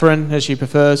Catherine, as she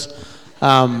prefers,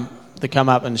 to come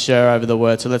up and share over the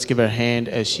word. So let's give her a hand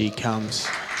as she comes.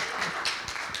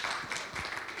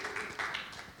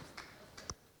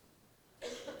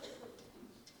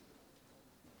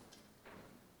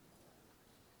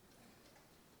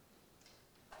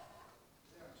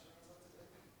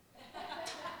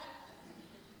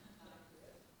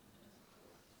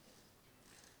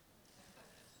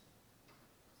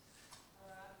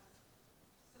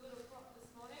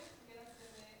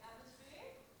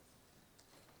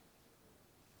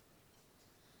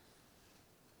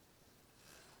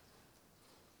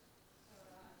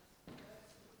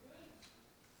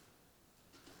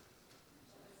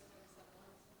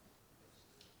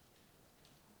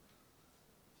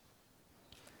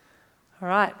 All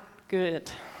right,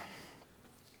 good.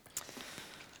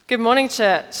 Good morning,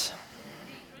 church.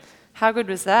 How good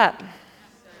was that?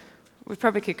 We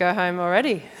probably could go home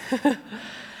already.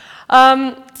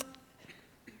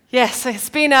 Yes,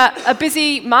 it's been a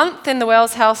busy month in the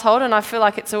Wells household, and I feel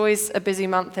like it's always a busy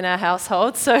month in our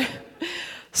household. So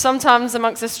sometimes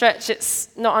amongst the stretch,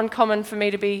 it's not uncommon for me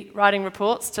to be writing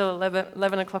reports till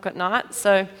 11 o'clock at night.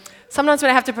 So sometimes when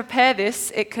I have to prepare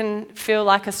this, it can feel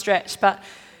like a stretch. But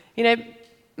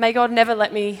may God never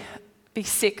let me be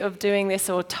sick of doing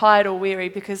this or tired or weary,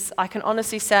 because I can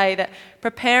honestly say that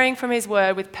preparing from His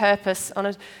Word with purpose on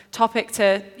a topic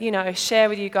to, share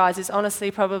with you guys is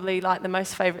honestly probably like the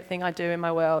most favourite thing I do in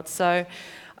my world. So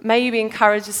may you be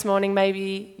encouraged this morning.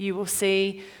 Maybe you will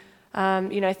see,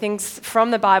 things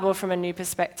from the Bible from a new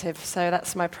perspective. So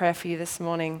that's my prayer for you this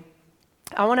morning.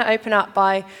 I want to open up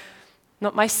by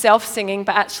not myself singing,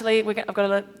 but actually I've got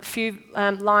a few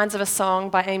lines of a song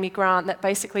by Amy Grant that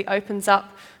basically opens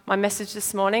up my message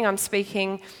this morning. I'm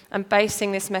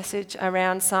basing this message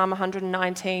around Psalm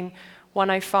 119,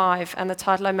 105, and the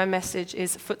title of my message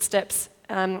is Footsteps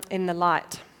in the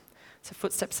Light. So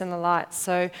Footsteps in the Light.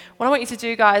 So what I want you to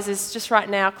do, guys, is just right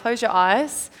now close your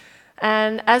eyes,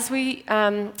 and as we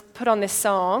put on this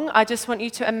song, I just want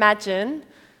you to imagine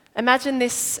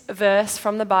this verse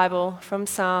from the Bible, from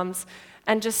Psalms,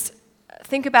 and just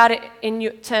think about it in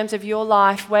terms of your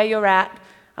life, where you're at,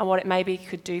 and what it maybe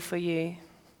could do for you.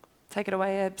 Take it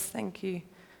away, Ebbs. Thank you.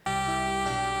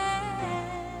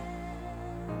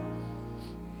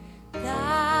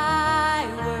 Thy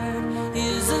word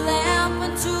is a lamp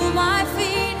unto my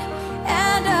feet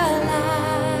and a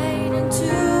light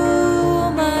unto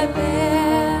my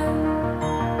path.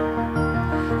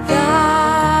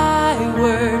 Thy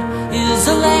word is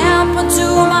a lamp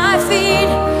unto my feet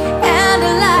and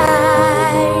a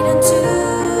light unto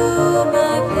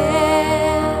my path.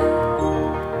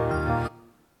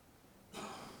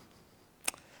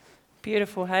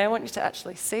 Beautiful, hey? I want you to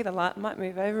actually see the light. I might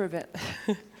move over a bit.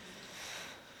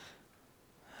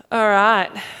 All right.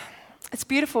 It's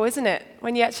beautiful, isn't it?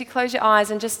 When you actually close your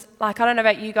eyes and just, I don't know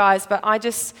about you guys, but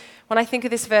when I think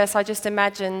of this verse, I just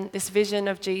imagine this vision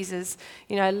of Jesus,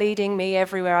 leading me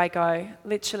everywhere I go.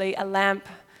 Literally a lamp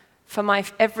for my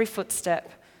every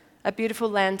footstep, a beautiful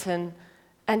lantern,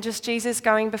 and just Jesus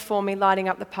going before me, lighting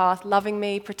up the path, loving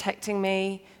me, protecting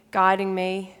me, guiding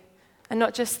me, and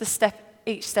not just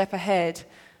each step ahead.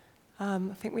 I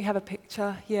think we have a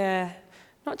picture, yeah.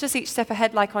 Not just each step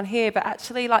ahead like on here, but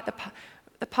actually like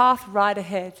the path right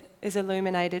ahead is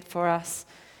illuminated for us.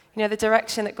 The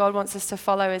direction that God wants us to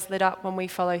follow is lit up when we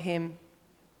follow Him.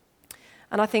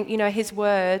 And I think, His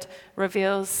Word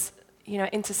reveals,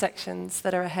 intersections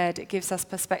that are ahead. It gives us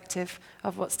perspective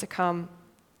of what's to come.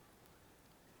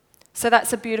 So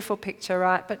that's a beautiful picture,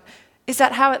 right? But is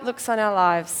that how it looks on our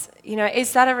lives?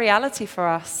 Is that a reality for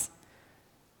us?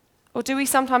 Or do we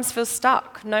sometimes feel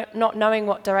stuck, not knowing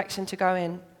what direction to go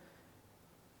in?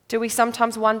 Do we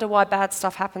sometimes wonder why bad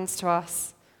stuff happens to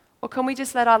us? Or can we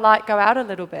just let our light go out a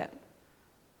little bit?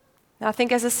 Now, I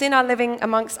think as a sinner living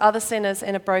amongst other sinners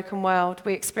in a broken world,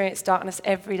 we experience darkness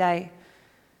every day.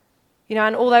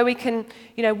 And although we can,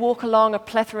 walk along a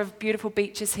plethora of beautiful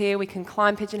beaches here, we can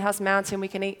climb Pigeon House Mountain, we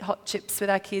can eat hot chips with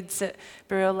our kids at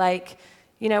Burial Lake,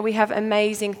 we have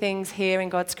amazing things here in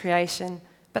God's creation.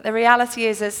 But the reality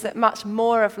is that much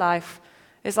more of life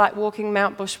is like walking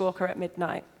Mount Bushwalker at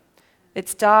midnight.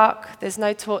 It's dark, there's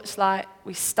no torchlight,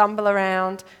 we stumble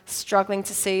around, struggling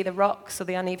to see the rocks or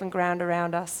the uneven ground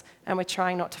around us, and we're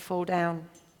trying not to fall down.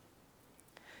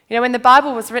 When the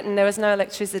Bible was written, there was no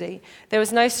electricity. There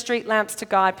was no street lamps to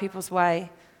guide people's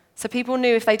way. So people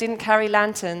knew if they didn't carry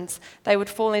lanterns, they would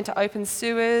fall into open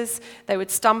sewers, they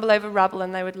would stumble over rubble,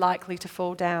 and they would likely to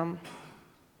fall down.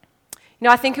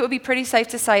 I think it would be pretty safe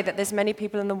to say that there's many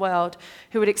people in the world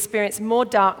who would experience more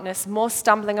darkness, more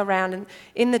stumbling around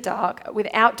in the dark,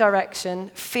 without direction,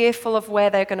 fearful of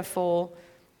where they're going to fall,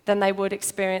 then they would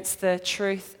experience the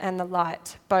truth and the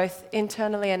light, both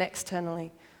internally and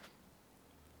externally.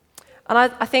 And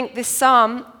I think this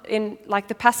psalm, like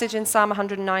the passage in Psalm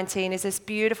 119, is this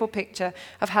beautiful picture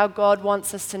of how God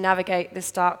wants us to navigate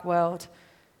this dark world.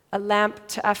 A lamp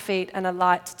to our feet and a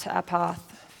light to our path.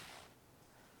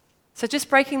 So just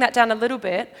breaking that down a little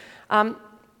bit,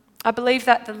 I believe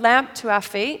that the lamp to our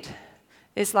feet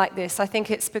is like this. I think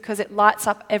it's because it lights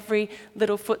up every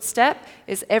little footstep,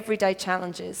 is everyday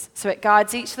challenges. So it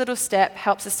guides each little step,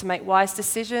 helps us to make wise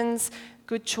decisions,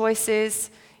 good choices.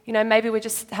 You know, maybe we're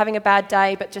just having a bad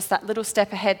day, but just that little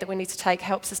step ahead that we need to take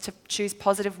helps us to choose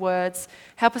positive words,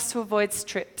 help us to avoid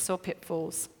trips or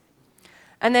pitfalls.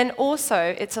 And then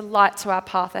also, it's a light to our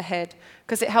path ahead,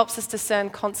 because it helps us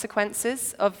discern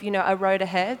consequences of, a road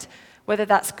ahead, whether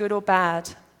that's good or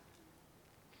bad.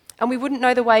 And we wouldn't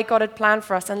know the way God had planned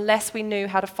for us unless we knew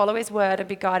how to follow His word and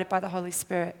be guided by the Holy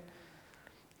Spirit.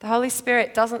 The Holy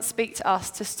Spirit doesn't speak to us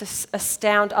just to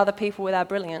astound other people with our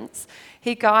brilliance.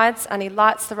 He guides and He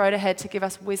lights the road ahead to give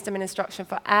us wisdom and instruction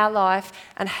for our life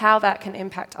and how that can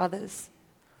impact others.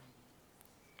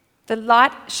 The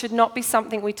light should not be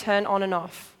something we turn on and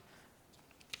off.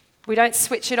 We don't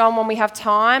switch it on when we have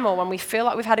time or when we feel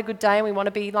like we've had a good day and we want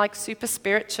to be like super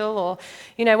spiritual, or,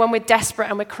 when we're desperate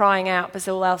and we're crying out because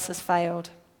all else has failed.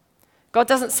 God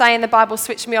doesn't say in the Bible,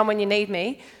 switch me on when you need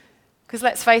me, because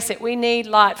let's face it, we need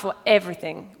light for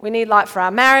everything. We need light for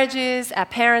our marriages, our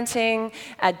parenting,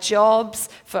 our jobs,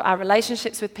 for our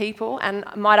relationships with people, and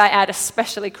might I add,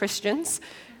 especially Christians.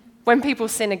 When people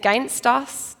sin against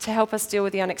us, to help us deal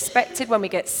with the unexpected, when we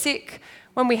get sick,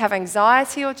 when we have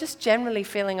anxiety, or just generally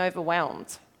feeling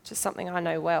overwhelmed, which is something I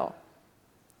know well.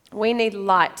 We need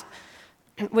light.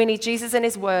 We need Jesus and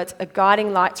His words, a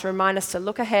guiding light to remind us to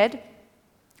look ahead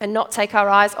and not take our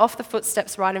eyes off the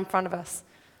footsteps right in front of us.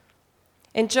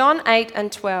 In John 8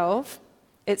 and 12,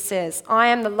 it says, I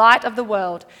am the light of the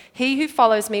world. He who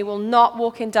follows me will not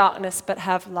walk in darkness, but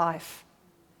have life,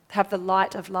 have the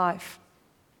light of life.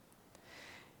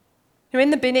 In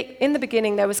the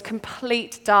beginning, there was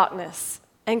complete darkness,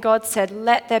 and God said,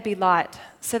 let there be light.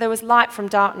 So there was light from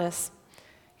darkness.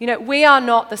 We are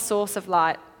not the source of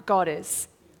light, God is.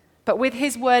 But with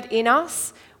His word in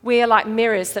us, we are like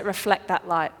mirrors that reflect that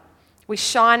light. We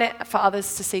shine it for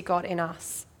others to see God in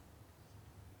us.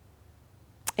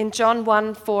 In John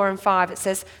 1, 4 and 5, it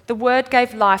says, the word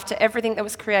gave life to everything that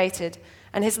was created,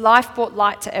 and His life brought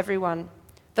light to everyone.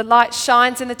 The light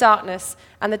shines in the darkness,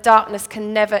 and the darkness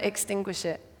can never extinguish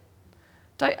it.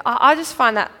 I just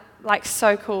find that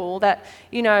so cool that,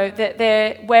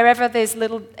 that wherever there's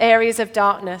little areas of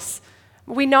darkness,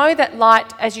 we know that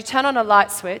light, as you turn on a light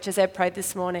switch, as Ed prayed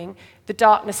this morning, the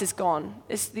darkness is gone.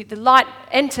 The light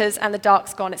enters and the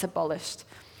dark's gone, it's abolished.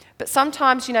 But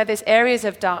sometimes, there's areas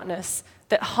of darkness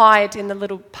that hide in the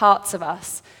little parts of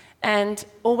us, and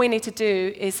all we need to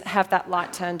do is have that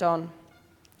light turned on.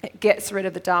 It gets rid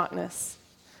of the darkness.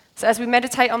 So as we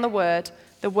meditate on the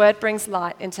word brings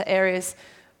light into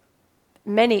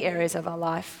many areas of our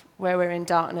life where we're in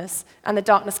darkness, and the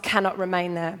darkness cannot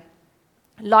remain there.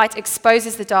 Light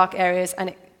exposes the dark areas,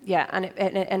 and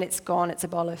it's gone, it's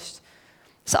abolished.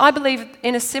 So I believe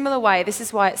in a similar way, this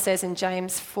is why it says in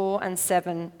James 4 and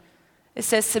 7, it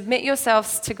says, submit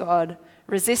yourselves to God,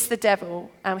 resist the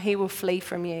devil, and he will flee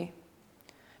from you.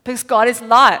 Because God is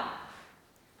light.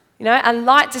 And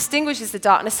light distinguishes the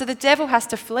darkness, so the devil has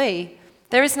to flee.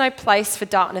 There is no place for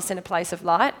darkness in a place of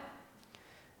light.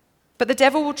 But the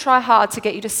devil will try hard to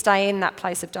get you to stay in that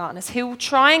place of darkness. He will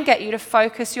try and get you to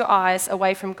focus your eyes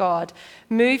away from God,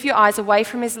 move your eyes away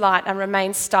from His light, and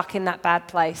remain stuck in that bad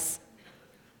place.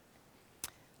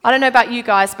 I don't know about you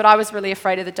guys, but I was really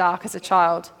afraid of the dark as a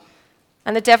child.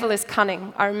 And the devil is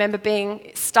cunning. I remember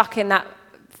being stuck in that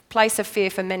place of fear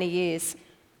for many years.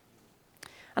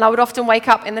 And I would often wake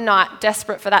up in the night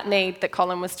desperate for that need that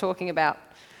Colin was talking about.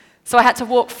 So I had to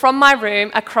walk from my room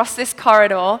across this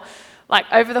corridor,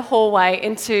 over the hallway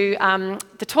into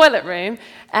the toilet room.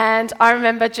 And I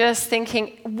remember just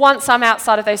thinking, once I'm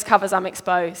outside of those covers, I'm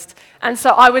exposed. And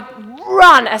so I would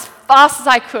run as fast as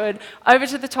I could over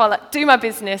to the toilet, do my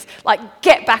business,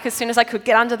 get back as soon as I could,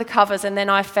 get under the covers, and then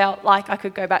I felt like I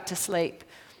could go back to sleep.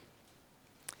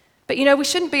 But we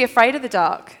shouldn't be afraid of the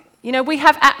dark. We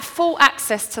have full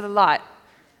access to the light,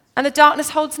 and the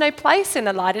darkness holds no place in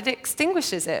the light. It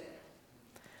extinguishes it.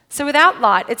 So without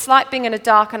light, it's like being in a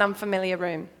dark and unfamiliar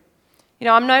room.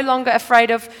 I'm no longer afraid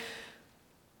of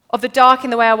the dark in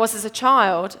the way I was as a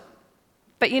child.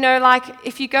 But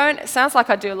if you go and, it sounds like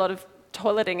I do a lot of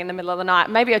toileting in the middle of the night.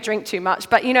 Maybe I drink too much.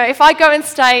 But, if I go and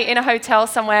stay in a hotel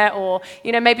somewhere, or,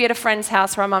 maybe at a friend's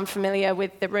house where I'm unfamiliar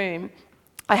with the room,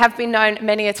 I have been known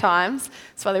many a times,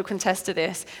 so they'll contest to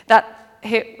this, that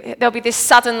there'll be this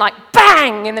sudden like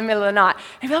bang in the middle of the night.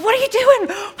 And he'll be like, what are you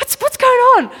doing? What's going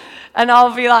on? And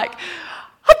I'll be like,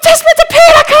 I'm desperate to pee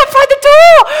and I can't find the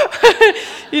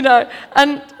door.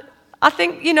 And I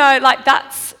think, like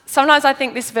that's, sometimes I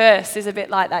think this verse is a bit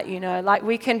like that, like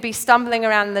we can be stumbling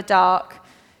around in the dark,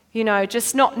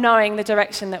 just not knowing the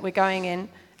direction that we're going in.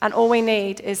 And all we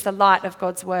need is the light of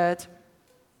God's word.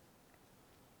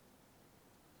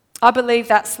 I believe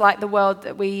that's like the world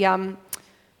that we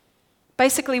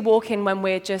basically walk in when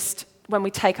we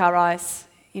take our eyes,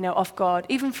 off God,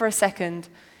 even for a second.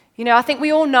 I think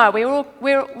we all know,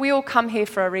 we all come here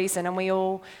for a reason, and we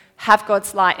all have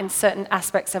God's light in certain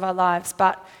aspects of our lives.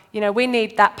 But, we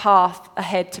need that path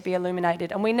ahead to be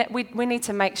illuminated. And we need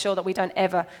to make sure that we don't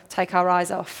ever take our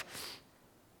eyes off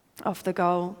the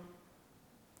goal.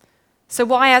 So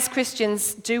why, as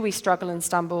Christians, do we struggle and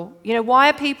stumble? Why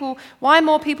are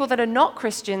more people that are not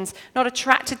Christians not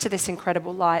attracted to this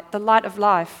incredible light, the light of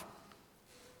life?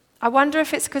 I wonder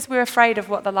if it's because we're afraid of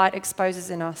what the light exposes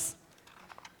in us.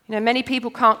 Many people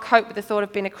can't cope with the thought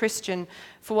of being a Christian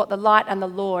for what the light and the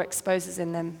law exposes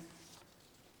in them.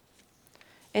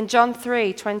 In John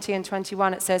 3:20 and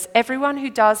 21, it says, everyone who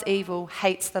does evil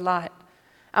hates the light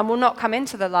and will not come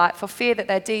into the light for fear that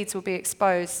their deeds will be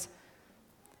exposed.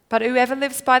 But whoever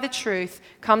lives by the truth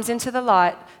comes into the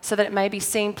light so that it may be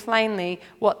seen plainly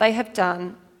what they have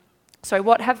done. So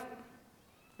what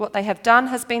they have done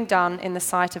has been done in the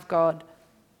sight of God.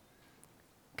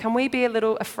 Can we be a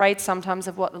little afraid sometimes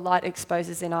of what the light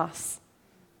exposes in us?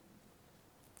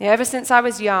 Ever since I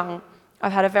was young,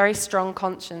 I've had a very strong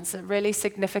conscience, a really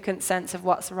significant sense of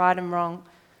what's right and wrong.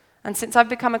 And since I've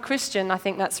become a Christian, I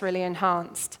think that's really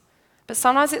enhanced. But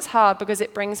sometimes it's hard because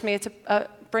it brings me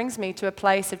to a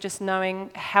place of just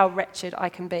knowing how wretched I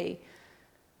can be.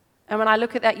 And when I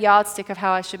look at that yardstick of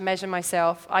how I should measure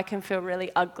myself, I can feel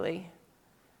really ugly.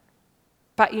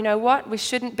 But you know what? We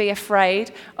shouldn't be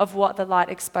afraid of what the light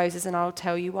exposes, and I'll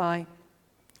tell you why.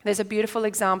 There's a beautiful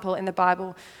example in the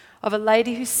Bible of a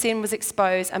lady whose sin was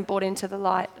exposed and brought into the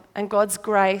light, and God's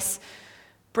grace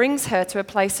brings her to a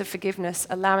place of forgiveness,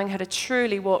 allowing her to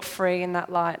truly walk free in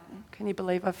that light. Can you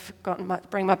believe I've forgotten to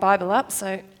bring my Bible up?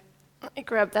 So let me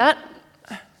grab that.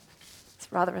 It's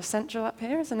rather essential up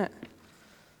here, isn't it?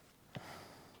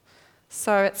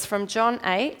 So it's from John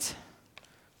 8,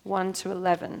 1 to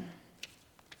 11.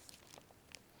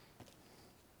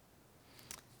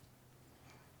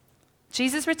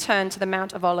 Jesus returned to the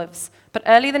Mount of Olives, but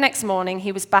early the next morning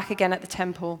he was back again at the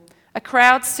temple. A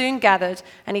crowd soon gathered,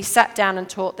 and he sat down and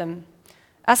taught them.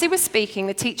 As he was speaking,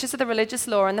 the teachers of the religious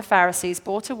law and the Pharisees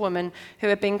brought a woman who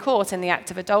had been caught in the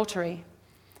act of adultery.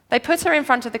 They put her in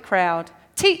front of the crowd.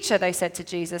 "Teacher," they said to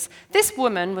Jesus, "this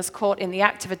woman was caught in the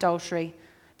act of adultery.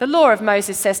 The law of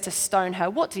Moses says to stone her.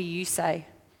 What do you say?"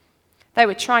 They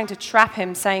were trying to trap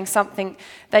him, saying something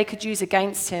they could use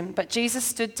against him, but Jesus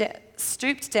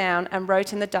stooped down and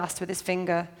wrote in the dust with his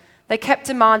finger. They kept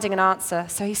demanding an answer,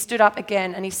 so he stood up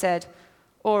again and he said,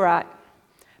 "All right,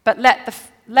 but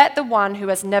let the one who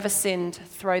has never sinned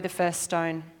throw the first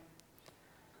stone."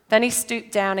 Then he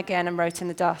stooped down again and wrote in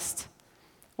the dust.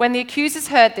 When the accusers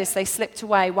heard this, they slipped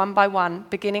away one by one,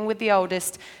 beginning with the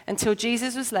oldest, until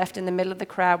Jesus was left in the middle of the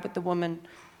crowd with the woman.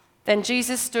 Then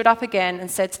Jesus stood up again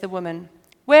and said to the woman,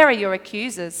 "Where are your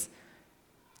accusers?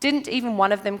 Didn't even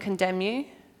one of them condemn you?"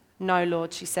 "No,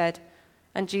 Lord," she said.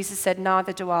 And Jesus said,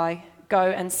 "Neither do I. Go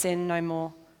and sin no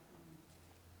more."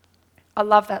 I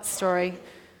love that story.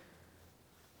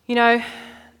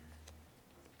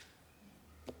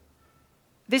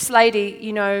 This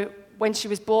lady, when she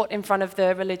was brought in front of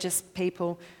the religious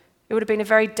people, it would have been a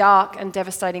very dark and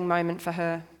devastating moment for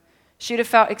her. She would have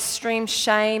felt extreme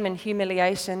shame and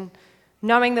humiliation.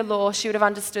 Knowing the law, she would have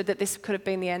understood that this could have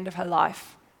been the end of her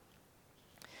life.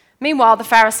 Meanwhile, the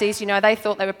Pharisees, they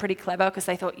thought they were pretty clever because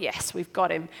they thought, yes, we've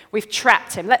got him. We've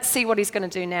trapped him. Let's see what he's going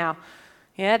to do now.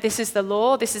 Yeah, this is the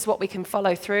law. This is what we can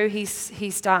follow through.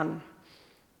 He's done.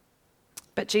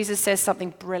 But Jesus says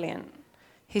something brilliant.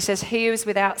 He says, "He who is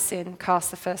without sin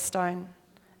cast the first stone."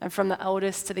 And from the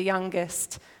oldest to the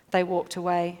youngest, they walked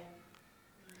away.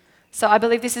 So I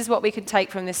believe this is what we can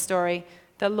take from this story.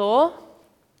 The law,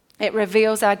 it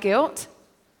reveals our guilt.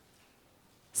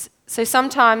 So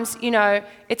sometimes,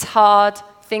 it's hard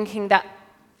thinking that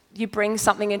you bring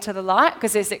something into the light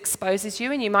because it exposes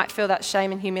you and you might feel that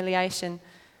shame and humiliation.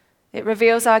 It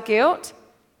reveals our guilt.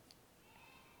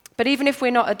 But even if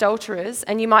we're not adulterers,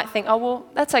 and you might think, "Oh, well,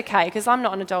 that's okay because I'm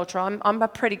not an adulterer. I'm a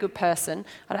pretty good person.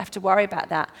 I don't have to worry about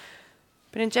that."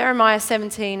 But in Jeremiah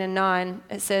 17 and 9,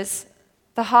 it says,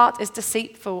 "The heart is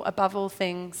deceitful above all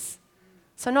things."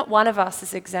 So not one of us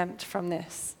is exempt from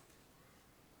this.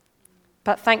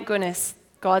 But thank goodness,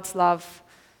 God's love.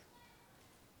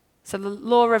 So the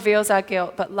law reveals our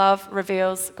guilt, but love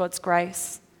reveals God's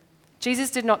grace.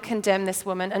 Jesus did not condemn this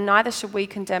woman, and neither should we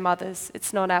condemn others.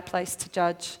 It's not our place to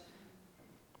judge.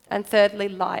 And thirdly,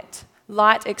 light.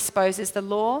 Light exposes the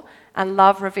law, and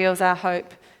love reveals our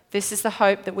hope. This is the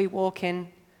hope that we walk in.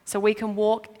 So we can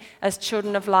walk as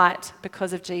children of light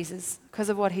because of Jesus, because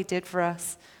of what he did for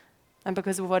us, and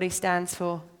because of what he stands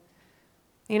for.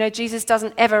 You know, Jesus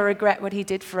doesn't ever regret what he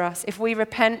did for us. If we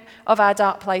repent of our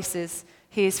dark places,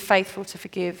 he is faithful to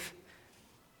forgive.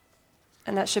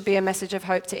 And that should be a message of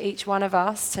hope to each one of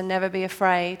us, to never be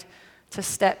afraid to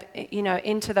step,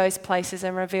 into those places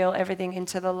and reveal everything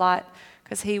into the light,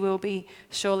 because he will be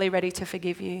surely ready to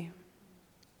forgive you.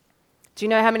 Do you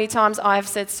know how many times I've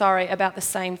said sorry about the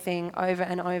same thing over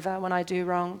and over when I do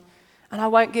wrong? And I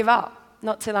won't give up,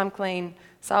 not till I'm clean.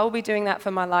 So I will be doing that for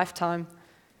my lifetime.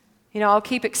 I'll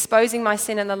keep exposing my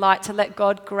sin in the light to let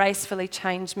God gracefully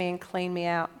change me and clean me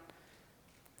out.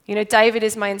 David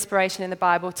is my inspiration in the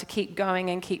Bible to keep going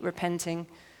and keep repenting,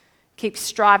 keep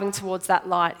striving towards that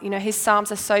light. His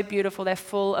Psalms are so beautiful. They're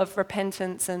full of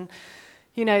repentance and,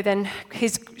 then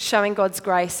he's showing God's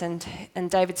grace and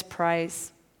David's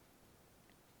praise.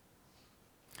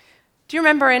 Do you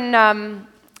remember in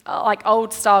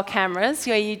old style cameras,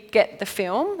 you'd get the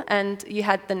film and you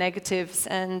had the negatives,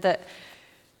 and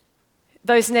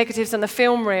those negatives on the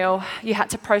film reel, you had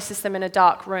to process them in a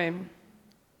dark room.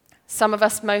 Some of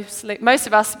us, most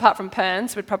of us, apart from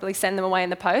Perns, would probably send them away in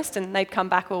the post and they'd come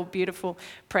back all beautiful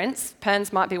prints.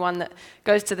 Perns might be one that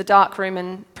goes to the dark room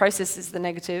and processes the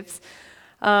negatives.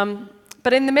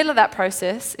 But in the middle of that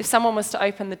process, if someone was to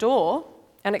open the door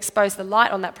and expose the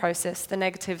light on that process, the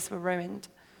negatives were ruined.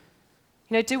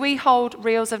 Do we hold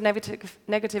reels of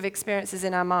negative experiences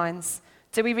in our minds?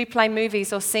 Do we replay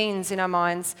movies or scenes in our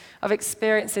minds of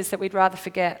experiences that we'd rather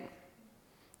forget?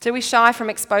 Do we shy from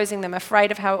exposing them,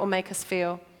 afraid of how it will make us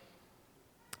feel?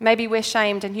 Maybe we're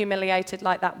shamed and humiliated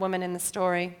like that woman in the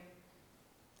story.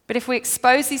 But if we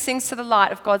expose these things to the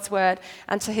light of God's word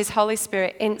and to his Holy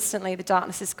Spirit, instantly the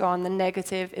darkness is gone, the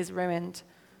negative is ruined.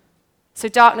 So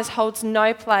darkness holds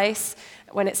no place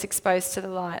when it's exposed to the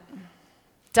light.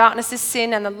 Darkness is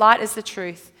sin and the light is the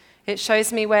truth. It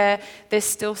shows me where there's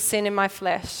still sin in my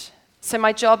flesh. So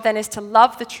my job then is to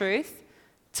love the truth,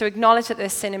 to acknowledge that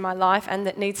there's sin in my life and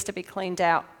that needs to be cleaned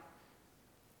out.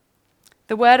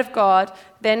 The word of God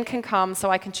then can come so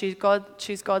I can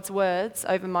choose God's words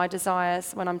over my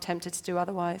desires when I'm tempted to do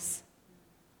otherwise.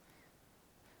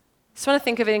 I just want to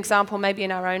think of an example maybe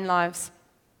in our own lives.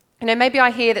 Maybe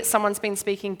I hear that someone's been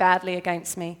speaking badly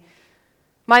against me.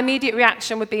 My immediate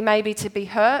reaction would be maybe to be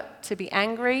hurt, to be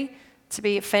angry, to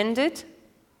be offended.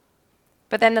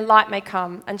 But then the light may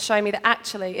come and show me that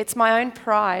actually it's my own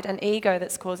pride and ego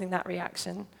that's causing that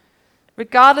reaction.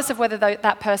 Regardless of whether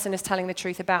that person is telling the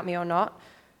truth about me or not,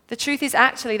 the truth is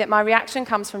actually that my reaction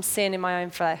comes from sin in my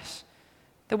own flesh.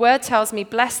 The word tells me,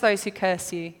 bless those who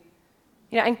curse you.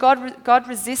 And God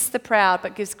resists the proud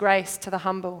but gives grace to the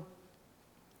humble.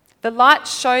 The light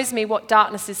shows me what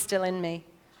darkness is still in me.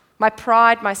 My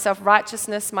pride, my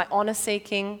self-righteousness, my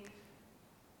honor-seeking.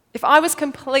 If I was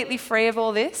completely free of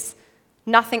all this,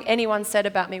 nothing anyone said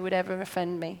about me would ever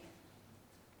offend me.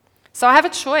 So I have a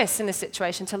choice in this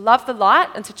situation to love the light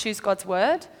and to choose God's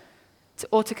word,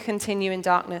 or to continue in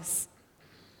darkness.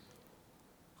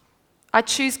 I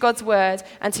choose God's word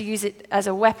and to use it as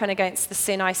a weapon against the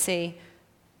sin I see.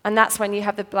 And that's when you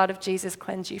have the blood of Jesus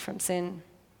cleanse you from sin.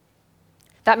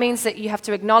 That means that you have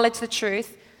to acknowledge the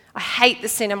truth. I hate the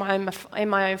sin in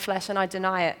my own flesh and I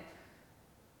deny it.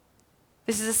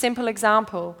 This is a simple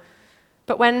example.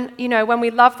 But when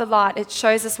we love the light, it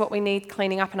shows us what we need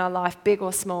cleaning up in our life, big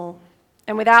or small.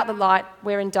 And without the light,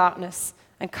 we're in darkness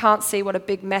and can't see what a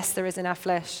big mess there is in our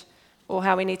flesh or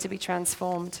how we need to be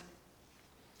transformed.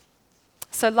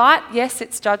 So light, yes,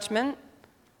 it's judgment.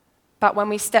 But when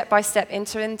we step by step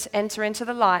enter into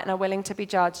the light and are willing to be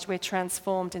judged, we're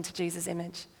transformed into Jesus'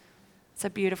 image. It's a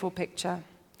beautiful picture.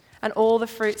 And all the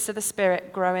fruits of the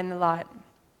Spirit grow in the light.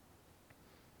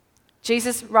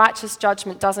 Jesus' righteous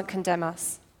judgment doesn't condemn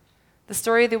us. The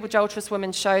story of the adulterous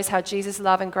woman shows how Jesus'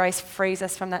 love and grace frees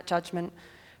us from that judgment,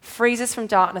 frees us from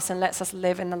darkness and lets us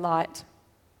live in the light.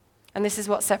 And this is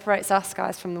what separates us,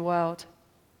 guys, from the world.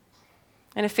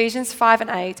 In Ephesians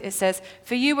 5:8, it says,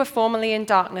 "For you were formerly in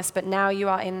darkness, but now you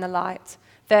are in the light.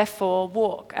 Therefore,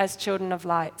 walk as children of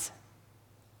light."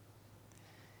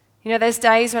 There's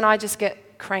days when I just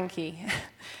get cranky.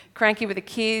 Cranky with the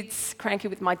kids, cranky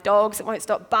with my dogs that won't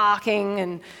stop barking,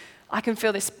 and I can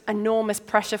feel this enormous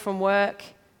pressure from work.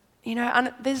 You know,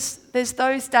 and there's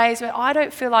those days where I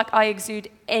don't feel like I exude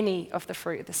any of the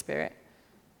fruit of the Spirit.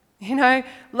 You know,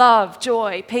 love,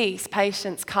 joy, peace,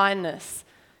 patience, kindness,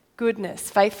 goodness,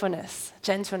 faithfulness,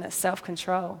 gentleness,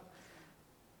 self-control.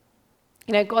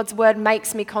 You know, God's word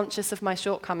makes me conscious of my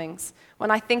shortcomings.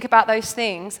 When I think about those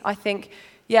things, I think,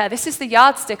 yeah, this is the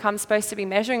yardstick I'm supposed to be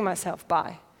measuring myself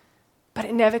by. But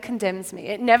it never condemns me.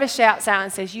 It never shouts out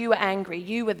and says, you were angry,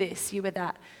 you were this, you were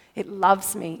that. It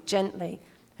loves me gently.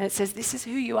 And it says, this is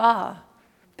who you are.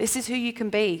 This is who you can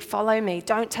be. Follow me.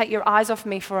 Don't take your eyes off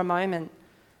me for a moment.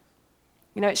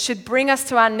 You know, it should bring us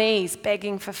to our knees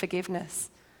begging for forgiveness.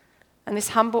 And this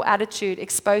humble attitude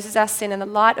exposes our sin in the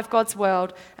light of God's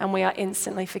world, and we are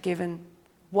instantly forgiven,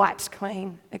 wiped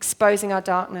clean, exposing our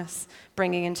darkness,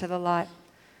 bringing into the light.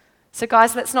 So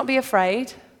guys, let's not be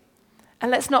afraid,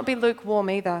 and let's not be lukewarm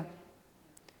either.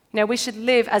 You know, we should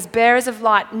live as bearers of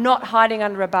light, not hiding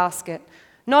under a basket,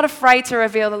 not afraid to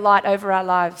reveal the light over our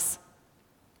lives.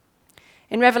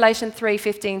 In Revelation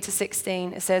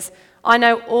 3:15-16, it says, I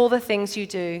know all the things you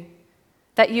do,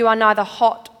 that you are neither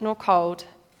hot nor cold.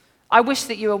 I wish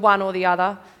that you were one or the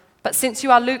other, but since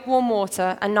you are lukewarm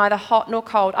water and neither hot nor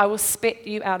cold, I will spit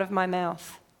you out of my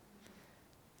mouth.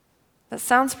 That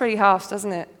sounds pretty harsh,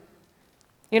 doesn't it?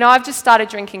 You know, I've just started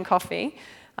drinking coffee.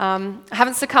 I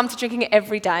haven't succumbed to drinking it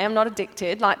every day. I'm not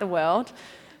addicted like the world.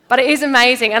 But it is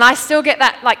amazing. And I still get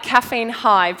that like caffeine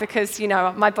high because, you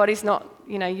know, my body's not,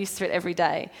 you know, used to it every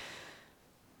day.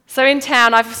 So in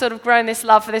town, I've sort of grown this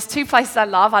love for, there's two places I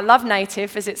love. I love Native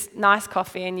because it's nice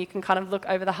coffee and you can kind of look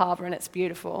over the harbour and it's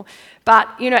beautiful. But,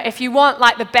 you know, if you want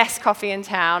like the best coffee in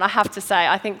town, I have to say,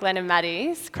 I think Glenn and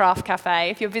Maddie's Craft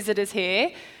Cafe, if you're visitors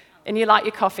here and you like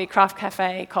your coffee, Craft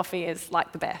Cafe coffee is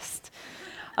like the best.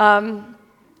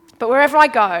 But wherever I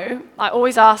go, I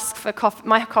always ask for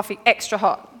my coffee extra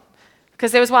hot.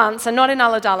 Because there was once, and not in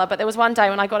Ulladulla, but there was one day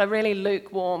when I got a really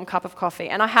lukewarm cup of coffee,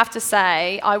 and I have to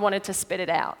say, I wanted to spit it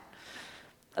out.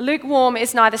 Lukewarm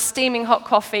is neither steaming hot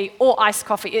coffee or iced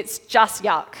coffee, it's just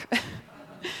yuck.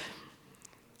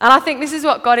 And I think this is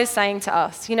what God is saying to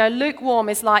us. You know, lukewarm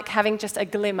is like having just a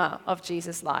glimmer of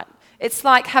Jesus' light. It's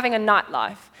like having a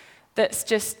nightlife that's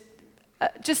just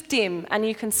dim, and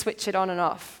you can switch it on and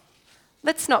off.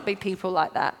 Let's not be people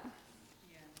like that.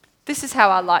 This is how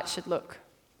our light should look.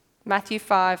 Matthew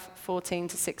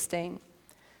 5:14-16.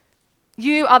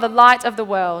 You are the light of the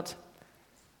world.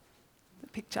 The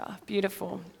picture,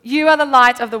 beautiful. You are the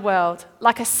light of the world,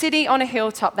 like a city on a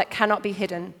hilltop that cannot be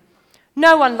hidden.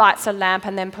 No one lights a lamp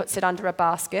and then puts it under a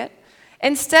basket.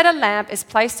 Instead, a lamp is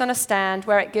placed on a stand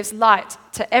where it gives light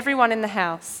to everyone in the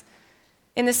house.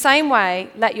 In the same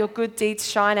way, let your good deeds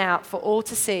shine out for all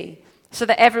to see, so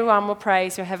that everyone will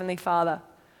praise your heavenly Father.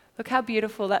 Look how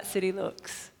beautiful that city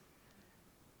looks.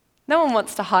 No one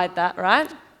wants to hide that, right?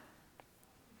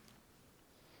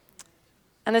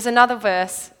 And there's another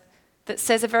verse that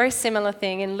says a very similar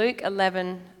thing in Luke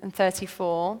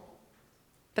 11:34.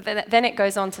 But then it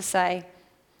goes on to say,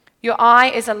 your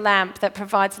eye is a lamp that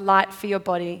provides light for your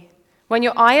body. When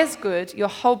your eye is good, your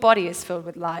whole body is filled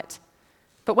with light.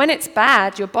 But when it's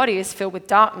bad, your body is filled with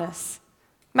darkness.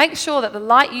 Make sure that the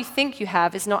light you think you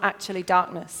have is not actually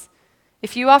darkness.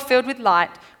 If you are filled with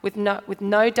light, with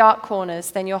no dark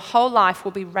corners, then your whole life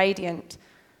will be radiant,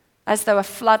 as though a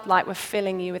floodlight were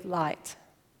filling you with light.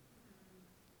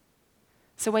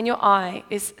 So when your eye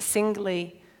is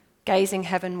singly gazing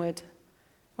heavenward,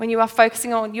 when you are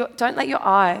focusing on, don't let your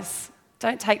eyes,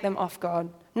 don't take them off God,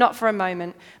 not for a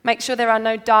moment. Make sure there are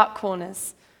no dark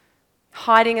corners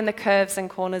hiding in the curves and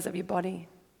corners of your body.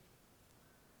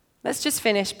 Let's just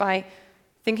finish by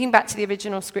thinking back to the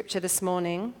original scripture this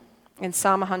morning in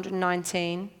Psalm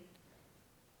 119.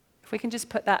 If we can just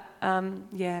put that,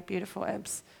 beautiful,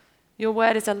 Ebbs. Your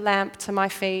word is a lamp to my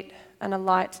feet and a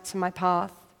light to my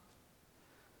path.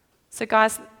 So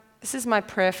guys, this is my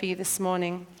prayer for you this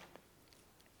morning.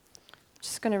 I'm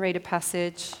just going to read a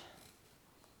passage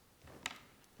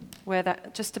where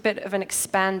that, just a bit of an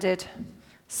expanded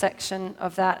section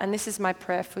of that, and this is my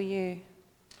prayer for you.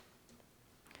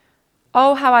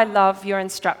 Oh, how I love your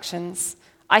instructions.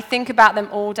 I think about them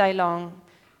all day long.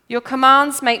 Your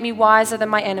commands make me wiser than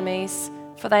my enemies,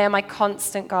 for they are my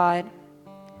constant guide.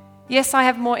 Yes, I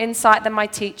have more insight than my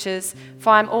teachers,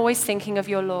 for I am always thinking of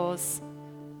your laws.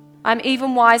 I am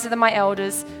even wiser than my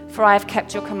elders, for I have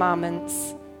kept your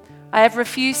commandments. I have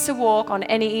refused to walk on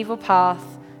any evil path,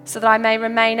 so that I may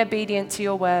remain obedient to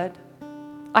your word.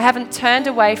 I haven't turned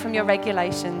away from your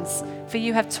regulations, for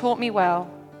you have taught me well.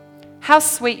 How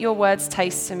sweet your words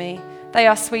taste to me. They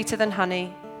are sweeter than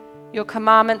honey. Your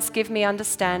commandments give me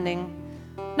understanding.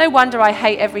 No wonder I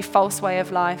hate every false way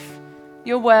of life.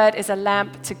 Your word is a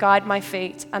lamp to guide my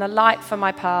feet and a light for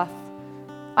my path.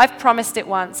 I've promised it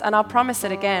once and I'll promise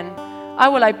it again. I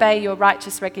will obey your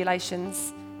righteous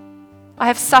regulations. I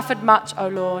have suffered much, O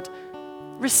Lord.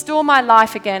 Restore my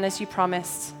life again as you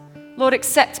promised. Lord,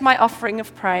 accept my offering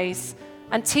of praise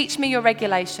and teach me your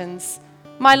regulations.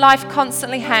 My life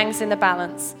constantly hangs in the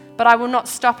balance, but I will not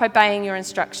stop obeying your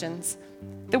instructions.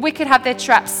 The wicked have their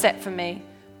traps set for me,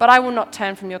 but I will not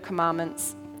turn from your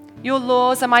commandments. Your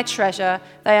laws are my treasure,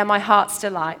 they are my heart's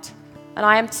delight, and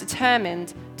I am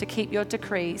determined to keep your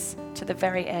decrees to the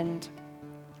very end.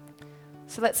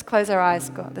 So let's close our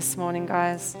eyes this morning,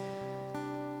 guys.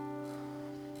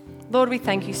 Lord, we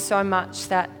thank you so much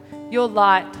that your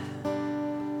light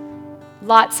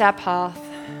lights our path.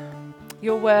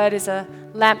 Your word is a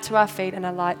lamp to our feet and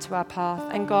a light to our path.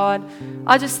 And God,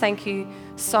 I just thank you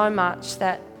so much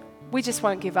that we just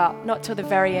won't give up, not till the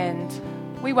very end.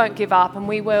 We won't give up, and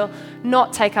we will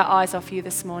not take our eyes off you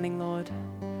this morning, Lord,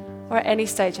 or at any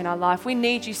stage in our life. We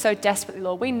need you so desperately,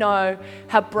 Lord. We know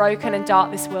how broken and dark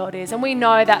this world is, and we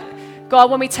know that, God,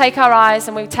 when we take our eyes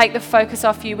and we take the focus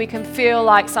off you, we can feel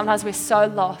like sometimes we're so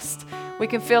lost. We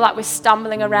can feel like we're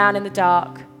stumbling around in the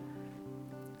dark.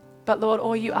 But Lord,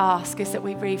 all you ask is that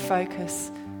we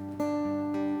refocus,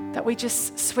 that we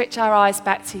just switch our eyes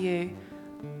back to you.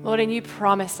 Lord, and you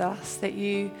promise us that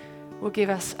you will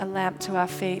give us a lamp to our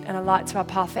feet and a light to our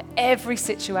path for every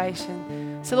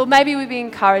situation. So Lord, maybe we be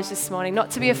encouraged this morning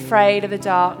not to be afraid of the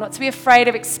dark, not to be afraid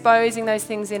of exposing those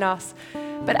things in us,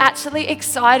 but actually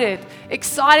excited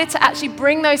to actually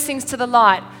bring those things to the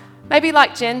light. Maybe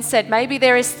like Jen said, maybe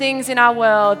there is things in our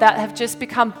world that have just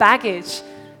become baggage,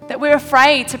 that we're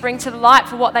afraid to bring to the light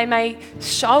for what they may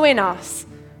show in us.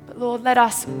 But Lord, let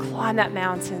us climb that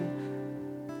mountain.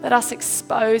 Let us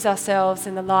expose ourselves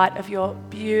in the light of your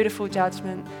beautiful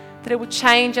judgment, that it will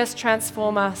change us,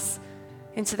 transform us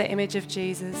into the image of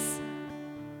Jesus.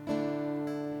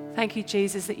 Thank you,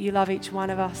 Jesus, that you love each one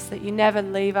of us, that you never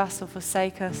leave us or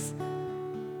forsake us,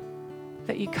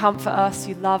 that you comfort us,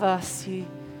 you love us,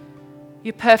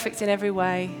 you're perfect in every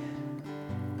way.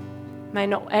 May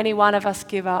not any one of us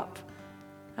give up,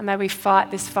 and may we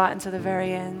fight this fight until the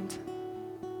very end.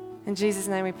 In Jesus'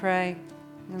 name we pray.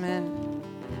 Amen.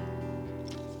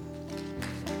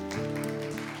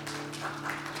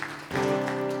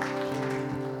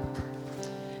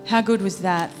 How good was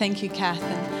that? Thank you, Kath.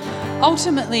 And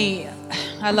ultimately,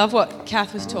 I love what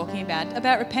Kath was talking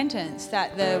about repentance,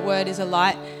 that the word is a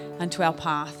light unto our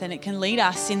path, and it can lead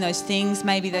us in those things,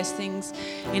 maybe those things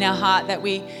in our heart that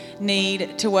we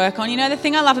need to work on. You know, the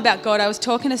thing I love about God, I was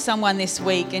talking to someone this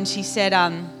week, and she said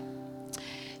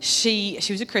she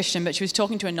was a Christian, but she was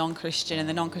talking to a non-Christian, and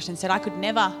the non-Christian said, I could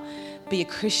never be a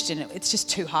Christian. It's just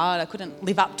too hard. I couldn't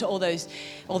live up to all those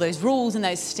rules and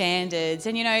those standards.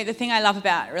 And you know, the thing I love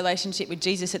about relationship with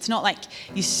Jesus, it's not like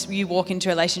you walk into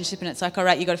a relationship and it's like, all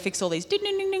right, you got to fix all these ding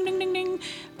ding ding ding ding ding ding,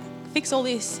 fix all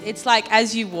this. It's like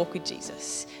as you walk with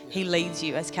Jesus, he leads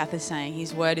you, as Kath is saying.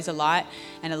 His word is a light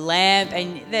and a lamp,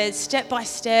 and there's step by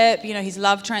step. You know, his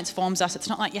love transforms us. It's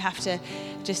not like you have to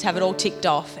just have it all ticked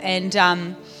off. And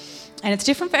it's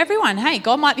different for everyone. Hey,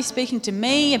 God might be speaking to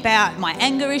me about my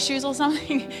anger issues or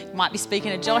something. He might be speaking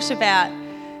to Josh about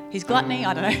his gluttony.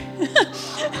 I don't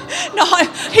know. No,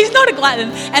 he's not a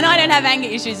glutton, and I don't have anger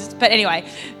issues. But anyway,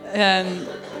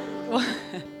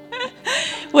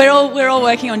 we're all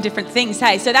working on different things.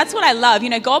 Hey, so that's what I love.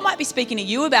 You know, God might be speaking to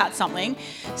you about something.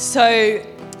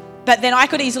 But then I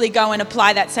could easily go and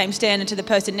apply that same standard to the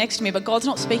person next to me, but God's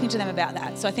not speaking to them about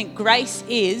that. So I think grace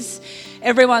is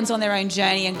everyone's on their own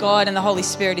journey, and God and the Holy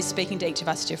Spirit is speaking to each of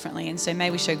us differently. And so may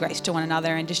we show grace to one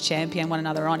another and just champion one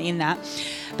another on in that.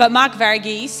 But Mark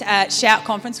Varagis at Shout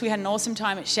Conference, we had an awesome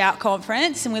time at Shout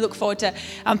Conference, and we look forward to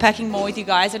unpacking more with you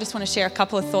guys. I just want to share a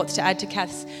couple of thoughts to add to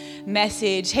Kath's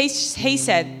message. He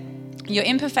said, your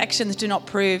imperfections do not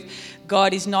prove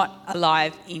God is not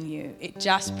alive in you. It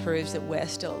just proves that we're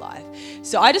still alive.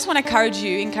 So I just want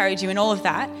to encourage you in all of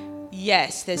that.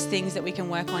 Yes, there's things that we can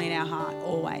work on in our heart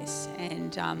always.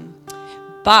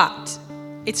 But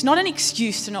it's not an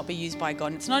excuse to not be used by God.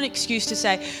 And it's not an excuse to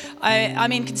say,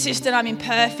 I'm inconsistent, I'm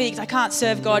imperfect, I can't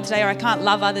serve God today, or I can't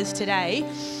love others today.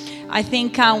 I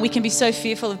think we can be so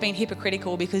fearful of being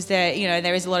hypocritical because there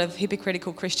is a lot of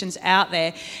hypocritical Christians out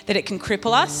there that it can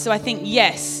cripple us. So I think,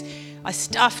 yes, I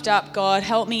stuffed up, God,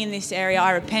 help me in this area,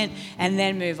 I repent, and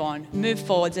then move on. Move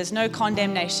forwards. There's no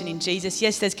condemnation in Jesus.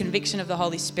 Yes, there's conviction of the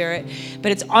Holy Spirit,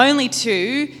 but it's only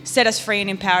to set us free and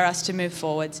empower us to move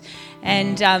forwards.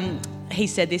 And he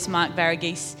said this, Mark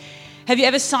Varagis, have you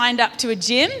ever signed up to a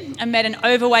gym and met an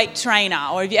overweight trainer?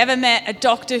 Or have you ever met a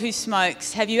doctor who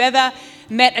smokes? Have you ever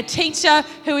met a teacher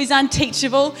who is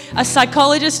unteachable, a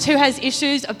psychologist who has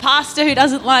issues, a pastor who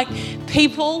doesn't like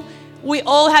people. We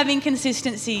all have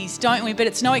inconsistencies, don't we? But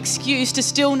it's no excuse to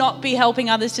still not be helping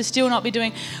others, to still not be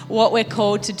doing what we're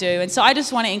called to do. And so I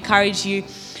just want to encourage you,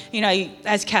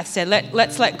 as Kath said,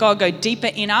 let's let God go deeper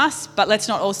in us, but let's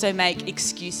not also make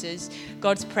excuses.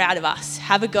 God's proud of us.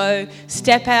 Have a go,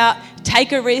 step out,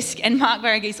 take a risk. And Mark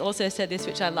Varghese also said this,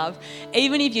 which I love.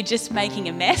 Even if you're just making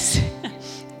a mess,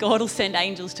 God will send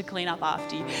angels to clean up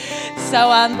after you. So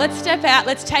let's step out.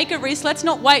 Let's take a risk. Let's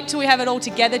not wait till we have it all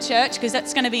together, church, because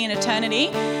that's going to be an eternity.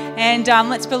 And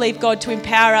let's believe God to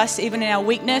empower us even in our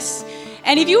weakness.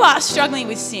 And if you are struggling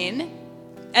with sin,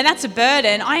 and that's a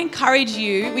burden, I encourage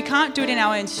you, we can't do it in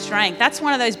our own strength. That's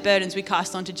one of those burdens we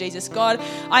cast onto Jesus. God,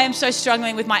 I am so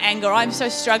struggling with my anger. I'm so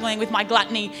struggling with my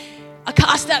gluttony. I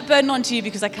cast that burden onto you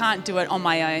because I can't do it on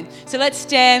my own. So let's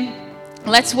stand,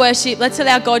 let's worship, let's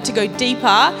allow God to go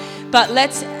deeper, but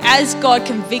let's, as God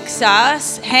convicts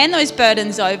us, hand those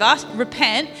burdens over,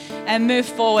 repent, and move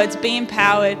forwards, be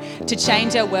empowered to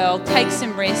change our world, take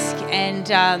some risk, and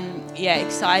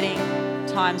exciting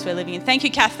times we're living in. Thank you,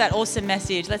 Kath, for that awesome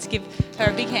message. Let's give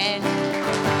her a big hand.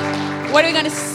 What are we going to